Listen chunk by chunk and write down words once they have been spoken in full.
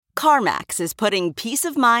CarMax is putting peace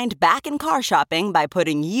of mind back in car shopping by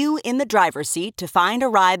putting you in the driver's seat to find a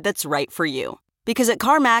ride that's right for you. Because at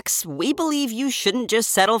CarMax, we believe you shouldn't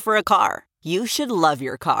just settle for a car. You should love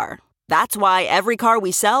your car. That's why every car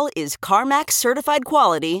we sell is CarMax certified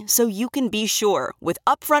quality, so you can be sure with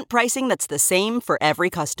upfront pricing that's the same for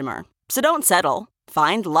every customer. So don't settle.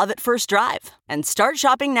 Find love at first drive and start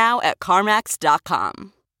shopping now at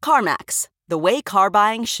CarMax.com. CarMax, the way car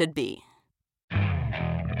buying should be.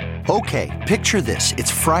 Okay, picture this.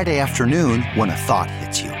 It's Friday afternoon when a thought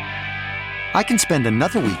hits you. I can spend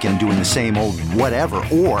another weekend doing the same old whatever,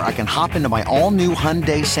 or I can hop into my all-new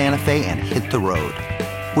Hyundai Santa Fe and hit the road.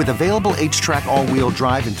 With available H-Track all-wheel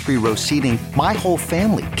drive and 3-row seating, my whole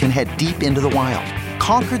family can head deep into the wild.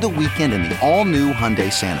 Conquer the weekend in the all-new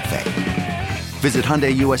Hyundai Santa Fe. Visit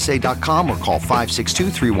HyundaiUSA.com or call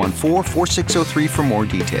 562-314-4603 for more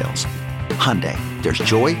details. Hyundai, there's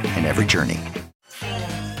joy in every journey.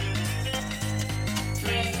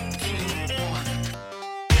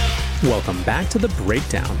 Welcome back to The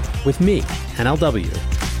Breakdown with me, NLW.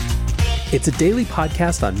 It's a daily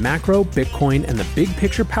podcast on macro, Bitcoin, and the big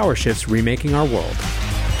picture power shifts remaking our world.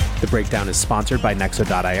 The Breakdown is sponsored by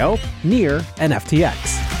Nexo.io, Near, and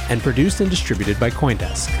FTX, and produced and distributed by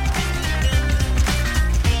CoinDesk.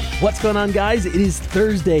 What's going on, guys? It is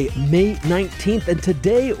Thursday, May 19th, and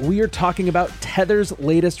today we are talking about Tether's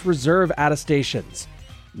latest reserve attestations.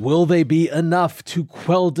 Will they be enough to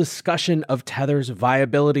quell discussion of Tether's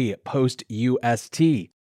viability post-UST?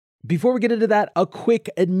 Before we get into that, a quick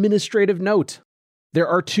administrative note. There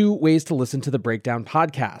are two ways to listen to the Breakdown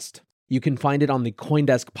podcast. You can find it on the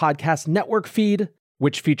CoinDesk Podcast Network feed,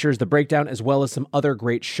 which features the Breakdown as well as some other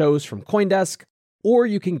great shows from CoinDesk, or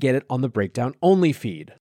you can get it on the Breakdown Only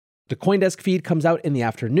feed. The CoinDesk feed comes out in the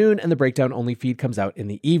afternoon, and the Breakdown Only feed comes out in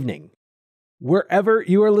the evening. Wherever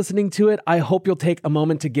you are listening to it, I hope you'll take a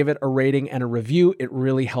moment to give it a rating and a review. It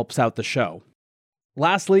really helps out the show.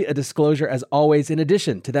 Lastly, a disclosure as always, in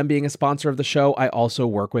addition to them being a sponsor of the show, I also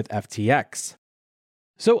work with FTX.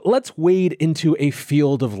 So let's wade into a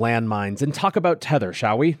field of landmines and talk about Tether,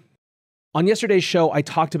 shall we? On yesterday's show, I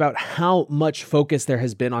talked about how much focus there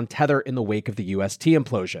has been on Tether in the wake of the UST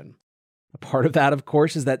implosion. A part of that, of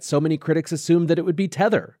course, is that so many critics assumed that it would be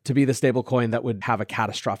Tether to be the stablecoin that would have a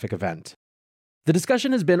catastrophic event. The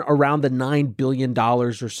discussion has been around the $9 billion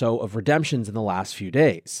or so of redemptions in the last few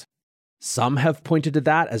days. Some have pointed to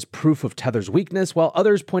that as proof of Tether's weakness, while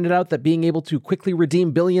others pointed out that being able to quickly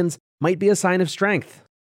redeem billions might be a sign of strength.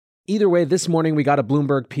 Either way, this morning we got a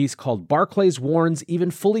Bloomberg piece called "Barclays Warns Even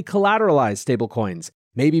Fully Collateralized Stablecoins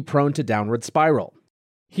May Be Prone to Downward Spiral."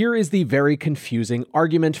 Here is the very confusing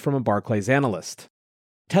argument from a Barclays analyst.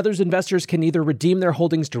 Tether's investors can either redeem their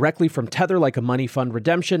holdings directly from Tether like a money fund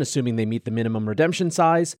redemption, assuming they meet the minimum redemption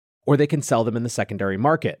size, or they can sell them in the secondary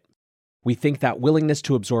market. We think that willingness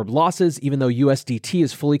to absorb losses, even though USDT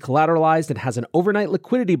is fully collateralized and has an overnight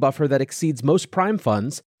liquidity buffer that exceeds most prime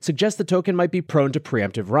funds, suggests the token might be prone to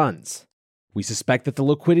preemptive runs. We suspect that the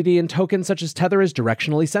liquidity in tokens such as Tether is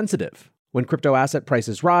directionally sensitive. When crypto asset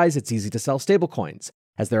prices rise, it's easy to sell stablecoins,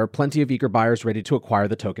 as there are plenty of eager buyers ready to acquire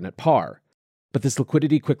the token at par. But this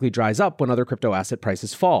liquidity quickly dries up when other crypto asset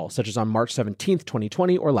prices fall, such as on March 17,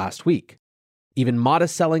 2020 or last week. Even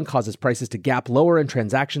modest selling causes prices to gap lower and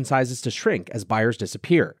transaction sizes to shrink as buyers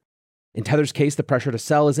disappear. In Tether's case, the pressure to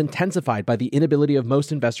sell is intensified by the inability of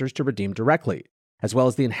most investors to redeem directly, as well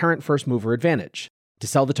as the inherent first-mover advantage, to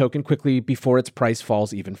sell the token quickly before its price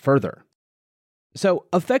falls even further. So,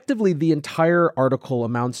 effectively, the entire article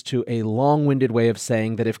amounts to a long-winded way of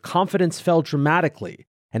saying that if confidence fell dramatically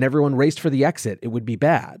and everyone raced for the exit, it would be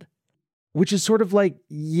bad. Which is sort of like,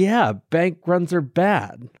 yeah, bank runs are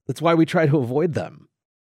bad. That's why we try to avoid them.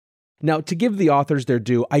 Now, to give the authors their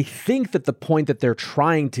due, I think that the point that they're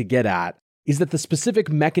trying to get at is that the specific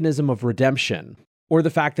mechanism of redemption, or the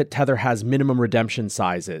fact that Tether has minimum redemption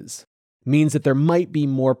sizes, means that there might be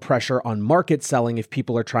more pressure on market selling if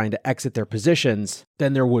people are trying to exit their positions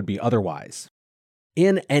than there would be otherwise.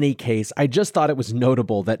 In any case, I just thought it was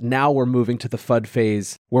notable that now we're moving to the FUD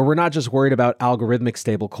phase where we're not just worried about algorithmic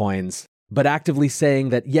stablecoins, but actively saying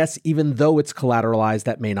that yes, even though it's collateralized,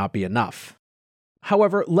 that may not be enough.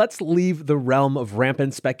 However, let's leave the realm of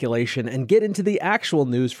rampant speculation and get into the actual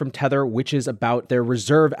news from Tether, which is about their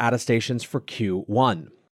reserve attestations for Q1.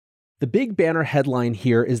 The big banner headline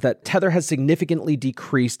here is that Tether has significantly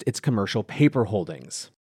decreased its commercial paper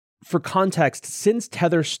holdings. For context, since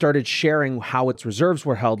Tether started sharing how its reserves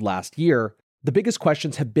were held last year, the biggest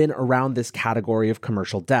questions have been around this category of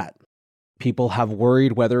commercial debt. People have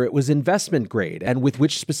worried whether it was investment grade and with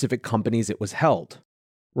which specific companies it was held.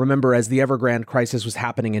 Remember, as the Evergrande crisis was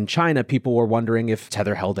happening in China, people were wondering if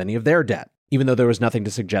Tether held any of their debt, even though there was nothing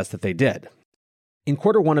to suggest that they did. In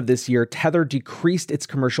Q1 of this year, Tether decreased its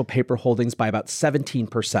commercial paper holdings by about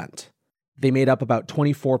 17%. They made up about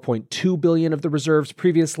 $24.2 billion of the reserves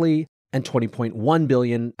previously and $20.1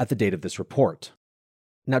 billion at the date of this report.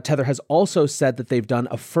 Now, Tether has also said that they've done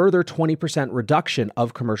a further 20% reduction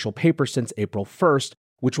of commercial paper since April 1st,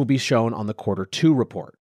 which will be shown on the Q2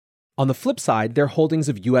 report. On the flip side, their holdings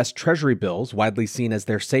of U.S. Treasury bills, widely seen as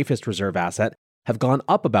their safest reserve asset, have gone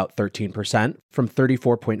up about 13%, from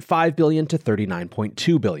 $34.5 billion to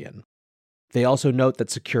 $39.2 billion. They also note that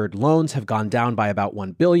secured loans have gone down by about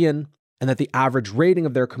 $1 billion, and that the average rating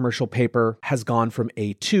of their commercial paper has gone from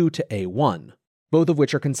A2 to A1, both of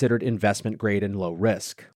which are considered investment grade and low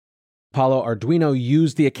risk. Paulo Arduino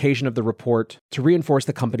used the occasion of the report to reinforce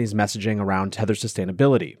the company's messaging around Tether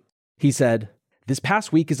sustainability. He said, "This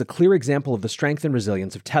past week is a clear example of the strength and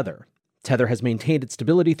resilience of Tether. Tether has maintained its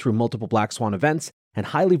stability through multiple black swan events and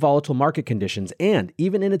highly volatile market conditions, and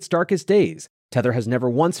even in its darkest days, Tether has never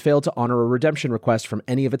once failed to honor a redemption request from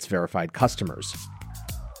any of its verified customers."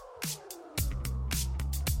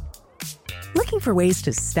 Looking for ways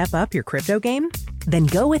to step up your crypto game? Then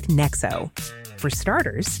go with Nexo. For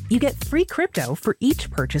starters, you get free crypto for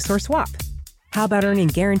each purchase or swap. How about earning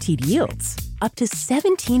guaranteed yields? Up to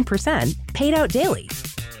 17% paid out daily.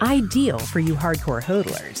 Ideal for you hardcore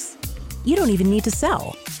hodlers. You don't even need to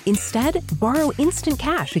sell. Instead, borrow instant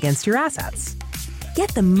cash against your assets.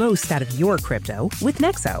 Get the most out of your crypto with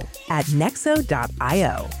Nexo at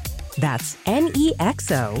nexo.io. That's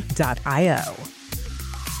NEXO.io.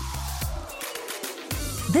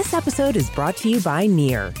 This episode is brought to you by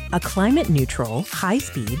Near, a climate-neutral,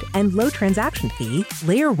 high-speed, and low-transaction fee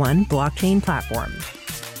Layer 1 blockchain platform.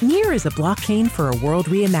 Near is a blockchain for a world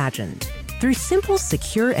reimagined. Through simple,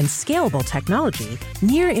 secure, and scalable technology,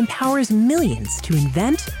 Near empowers millions to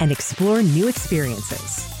invent and explore new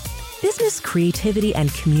experiences. Business creativity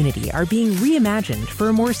and community are being reimagined for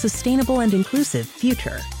a more sustainable and inclusive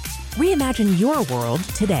future. Reimagine your world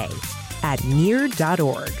today at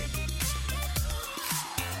near.org.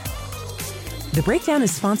 The Breakdown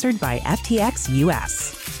is sponsored by FTX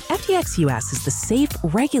US. FTX US is the safe,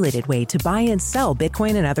 regulated way to buy and sell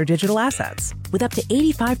Bitcoin and other digital assets, with up to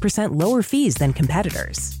 85% lower fees than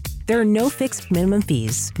competitors. There are no fixed minimum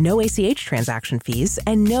fees, no ACH transaction fees,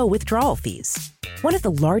 and no withdrawal fees. One of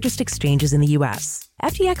the largest exchanges in the US,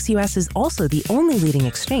 FTX US is also the only leading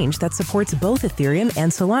exchange that supports both Ethereum and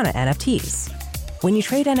Solana NFTs. When you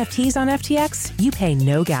trade NFTs on FTX, you pay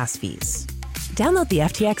no gas fees. Download the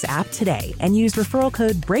FTX app today and use referral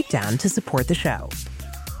code BREAKDOWN to support the show.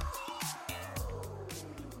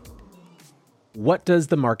 What does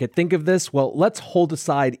the market think of this? Well, let's hold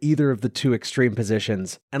aside either of the two extreme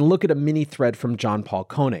positions and look at a mini thread from John Paul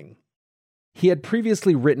Koning. He had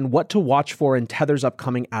previously written what to watch for in Tether's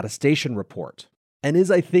upcoming attestation report, and is,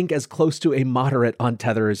 I think, as close to a moderate on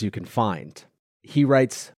Tether as you can find. He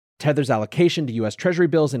writes, Tether's allocation to U.S. Treasury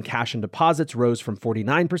bills and cash and deposits rose from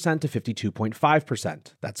 49% to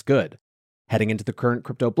 52.5%. That's good. Heading into the current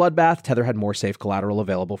crypto bloodbath, Tether had more safe collateral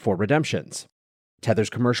available for redemptions.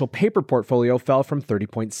 Tether's commercial paper portfolio fell from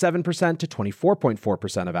 30.7% to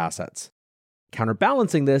 24.4% of assets.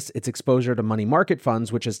 Counterbalancing this, its exposure to money market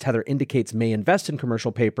funds, which as Tether indicates may invest in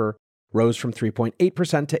commercial paper, rose from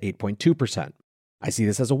 3.8% to 8.2%. I see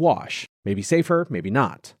this as a wash. Maybe safer, maybe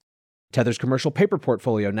not. Tether's commercial paper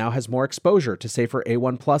portfolio now has more exposure to safer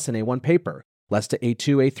A1 Plus and A1 paper, less to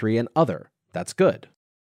A2, A3, and other. That's good.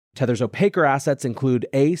 Tether's opaquer assets include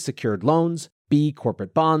A, secured loans, B,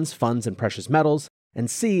 corporate bonds, funds, and precious metals, and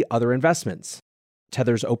C, other investments.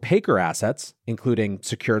 Tether's opaquer assets, including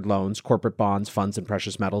secured loans, corporate bonds, funds, and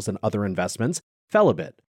precious metals, and other investments, fell a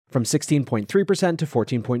bit, from 16.3% to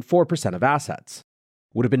 14.4% of assets.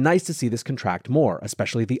 Would have been nice to see this contract more,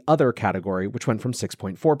 especially the other category, which went from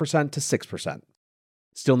 6.4% to 6%.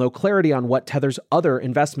 Still no clarity on what Tether's other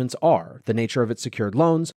investments are, the nature of its secured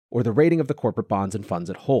loans, or the rating of the corporate bonds and funds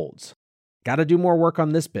it holds. Gotta do more work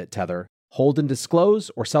on this bit, Tether. Hold and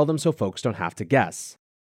disclose, or sell them so folks don't have to guess.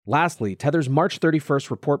 Lastly, Tether's March 31st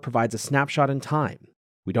report provides a snapshot in time.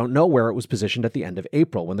 We don't know where it was positioned at the end of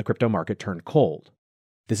April when the crypto market turned cold.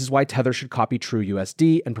 This is why Tether should copy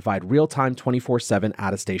TrueUSD and provide real-time 24/7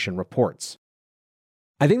 attestation reports.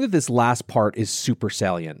 I think that this last part is super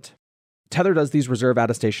salient. Tether does these reserve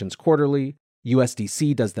attestations quarterly,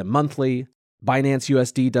 USDC does them monthly, Binance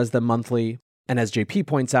USD does them monthly, and as JP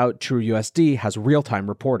points out, TrueUSD has real-time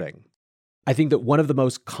reporting. I think that one of the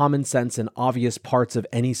most common sense and obvious parts of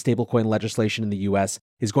any stablecoin legislation in the US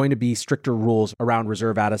is going to be stricter rules around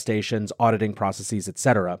reserve attestations, auditing processes,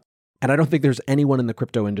 etc. And I don't think there's anyone in the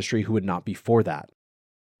crypto industry who would not be for that.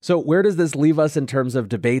 So where does this leave us in terms of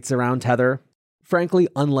debates around Tether? Frankly,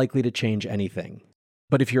 unlikely to change anything.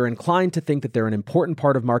 But if you're inclined to think that they're an important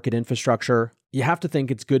part of market infrastructure, you have to think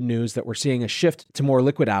it's good news that we're seeing a shift to more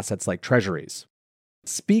liquid assets like treasuries.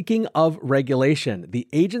 Speaking of regulation, the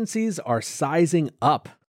agencies are sizing up.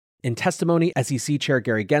 In testimony, SEC Chair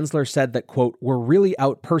Gary Gensler said that, quote, we're really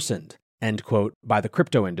outpersoned, end quote, by the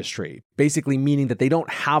crypto industry, basically meaning that they don't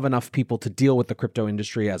have enough people to deal with the crypto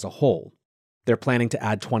industry as a whole. They're planning to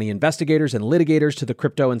add 20 investigators and litigators to the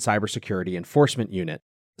Crypto and Cybersecurity Enforcement Unit,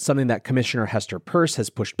 something that Commissioner Hester Peirce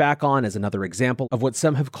has pushed back on as another example of what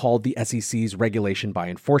some have called the SEC's regulation by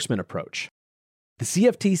enforcement approach. The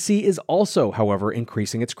CFTC is also, however,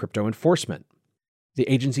 increasing its crypto enforcement. The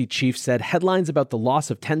agency chief said headlines about the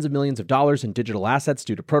loss of tens of millions of dollars in digital assets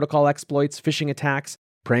due to protocol exploits, phishing attacks,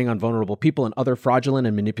 preying on vulnerable people, and other fraudulent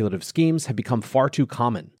and manipulative schemes have become far too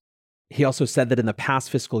common. He also said that in the past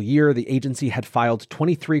fiscal year, the agency had filed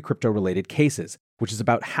 23 crypto-related cases, which is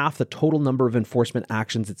about half the total number of enforcement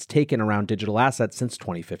actions it's taken around digital assets since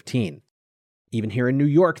 2015. Even here in New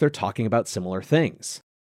York, they're talking about similar things.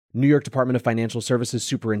 New York Department of Financial Services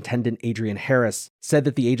Superintendent Adrienne Harris said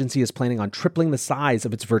that the agency is planning on tripling the size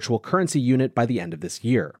of its virtual currency unit by the end of this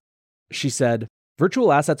year. She said,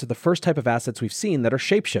 virtual assets are the first type of assets we've seen that are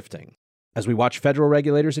shape-shifting. As we watch federal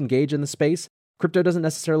regulators engage in the space, crypto doesn't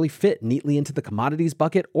necessarily fit neatly into the commodities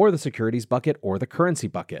bucket or the securities bucket or the currency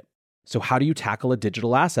bucket. So how do you tackle a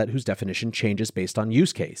digital asset whose definition changes based on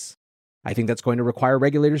use case? I think that's going to require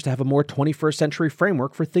regulators to have a more 21st century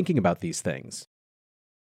framework for thinking about these things.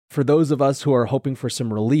 For those of us who are hoping for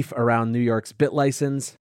some relief around New York's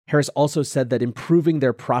BitLicense, Harris also said that improving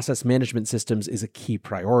their process management systems is a key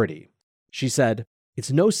priority. She said,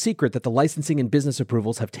 it's no secret that the licensing and business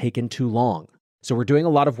approvals have taken too long. So we're doing a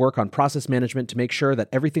lot of work on process management to make sure that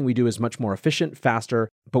everything we do is much more efficient, faster,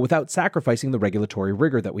 but without sacrificing the regulatory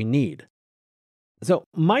rigor that we need. So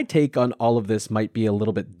my take on all of this might be a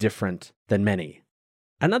little bit different than many.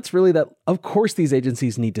 And that's really that, of course, these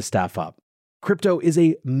agencies need to staff up. Crypto is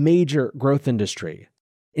a major growth industry.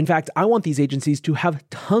 In fact, I want these agencies to have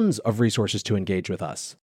tons of resources to engage with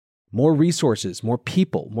us. More resources, more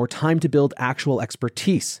people, more time to build actual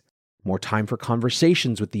expertise, more time for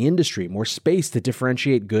conversations with the industry, more space to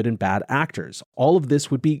differentiate good and bad actors. All of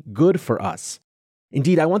this would be good for us.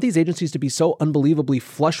 Indeed, I want these agencies to be so unbelievably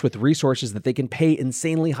flush with resources that they can pay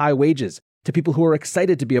insanely high wages to people who are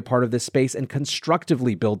excited to be a part of this space and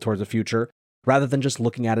constructively build towards a future, rather than just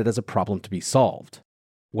looking at it as a problem to be solved.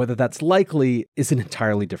 Whether that's likely is an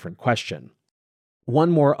entirely different question.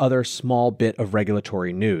 One more other small bit of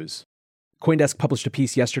regulatory news. CoinDesk published a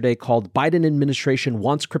piece yesterday called Biden Administration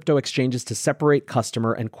Wants Crypto Exchanges to Separate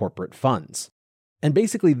Customer and Corporate Funds. And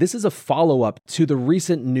basically, this is a follow-up to the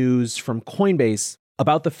recent news from Coinbase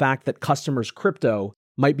about the fact that customers' crypto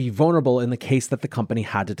might be vulnerable in the case that the company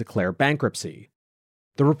had to declare bankruptcy.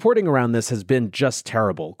 The reporting around this has been just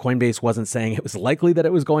terrible. Coinbase wasn't saying it was likely that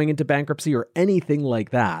it was going into bankruptcy or anything like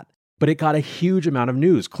that, but it got a huge amount of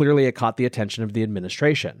news. Clearly, it caught the attention of the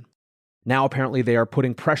administration. Now, apparently, they are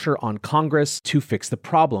putting pressure on Congress to fix the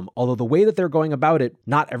problem, although the way that they're going about it,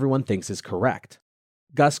 not everyone thinks is correct.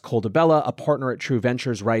 Gus Coldabella, a partner at True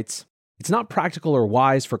Ventures, writes, it's not practical or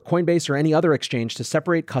wise for Coinbase or any other exchange to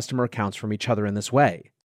separate customer accounts from each other in this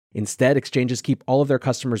way. Instead, exchanges keep all of their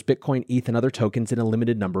customers' Bitcoin, ETH, and other tokens in a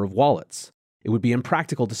limited number of wallets. It would be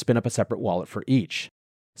impractical to spin up a separate wallet for each.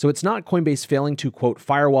 So it's not Coinbase failing to, quote,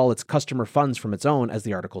 firewall its customer funds from its own, as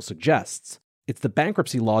the article suggests. It's the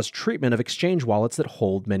bankruptcy law's treatment of exchange wallets that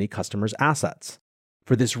hold many customers' assets.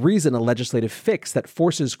 For this reason, a legislative fix that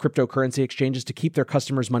forces cryptocurrency exchanges to keep their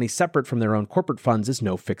customers' money separate from their own corporate funds is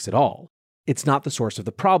no fix at all. It's not the source of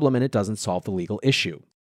the problem, and it doesn't solve the legal issue.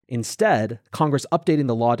 Instead, Congress updating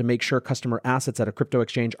the law to make sure customer assets at a crypto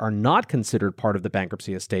exchange are not considered part of the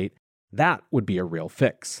bankruptcy estate, that would be a real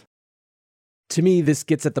fix. To me, this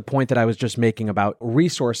gets at the point that I was just making about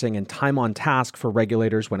resourcing and time on task for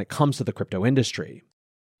regulators when it comes to the crypto industry.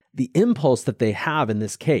 The impulse that they have in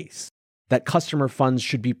this case, that customer funds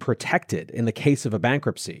should be protected in the case of a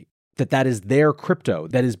bankruptcy, that is their crypto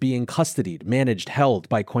that is being custodied, managed, held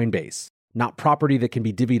by Coinbase, not property that can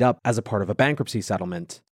be divvied up as a part of a bankruptcy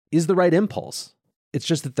settlement, is the right impulse. It's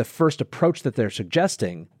just that the first approach that they're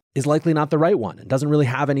suggesting is likely not the right one and doesn't really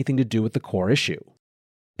have anything to do with the core issue.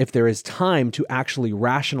 If there is time to actually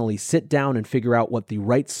rationally sit down and figure out what the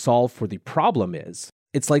right solve for the problem is,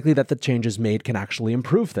 it's likely that the changes made can actually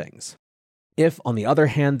improve things. If, on the other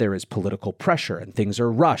hand, there is political pressure and things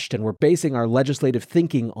are rushed and we're basing our legislative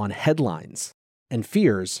thinking on headlines and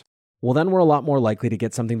fears, well, then we're a lot more likely to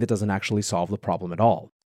get something that doesn't actually solve the problem at all.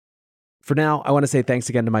 For now, I want to say thanks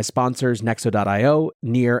again to my sponsors, Nexo.io,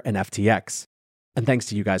 Near, and FTX. And thanks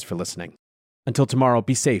to you guys for listening. Until tomorrow,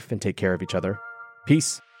 be safe and take care of each other.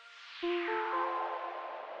 Peace.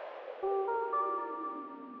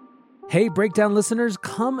 Hey, Breakdown listeners,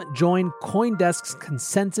 come join CoinDesk's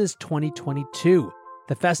Consensus 2022,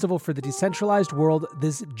 the festival for the decentralized world,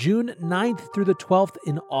 this June 9th through the 12th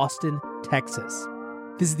in Austin, Texas.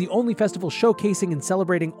 This is the only festival showcasing and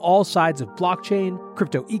celebrating all sides of blockchain,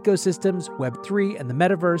 crypto ecosystems, Web3, and the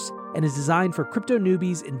metaverse, and is designed for crypto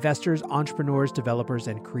newbies, investors, entrepreneurs, developers,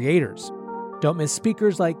 and creators. Don't miss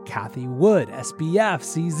speakers like Cathie Wood, SBF,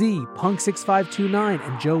 CZ, Punk6529,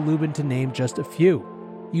 and Joe Lubin, to name just a few.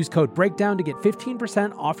 Use code BREAKDOWN to get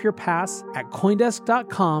 15% off your pass at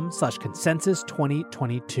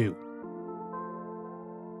CoinDesk.com/consensus2022.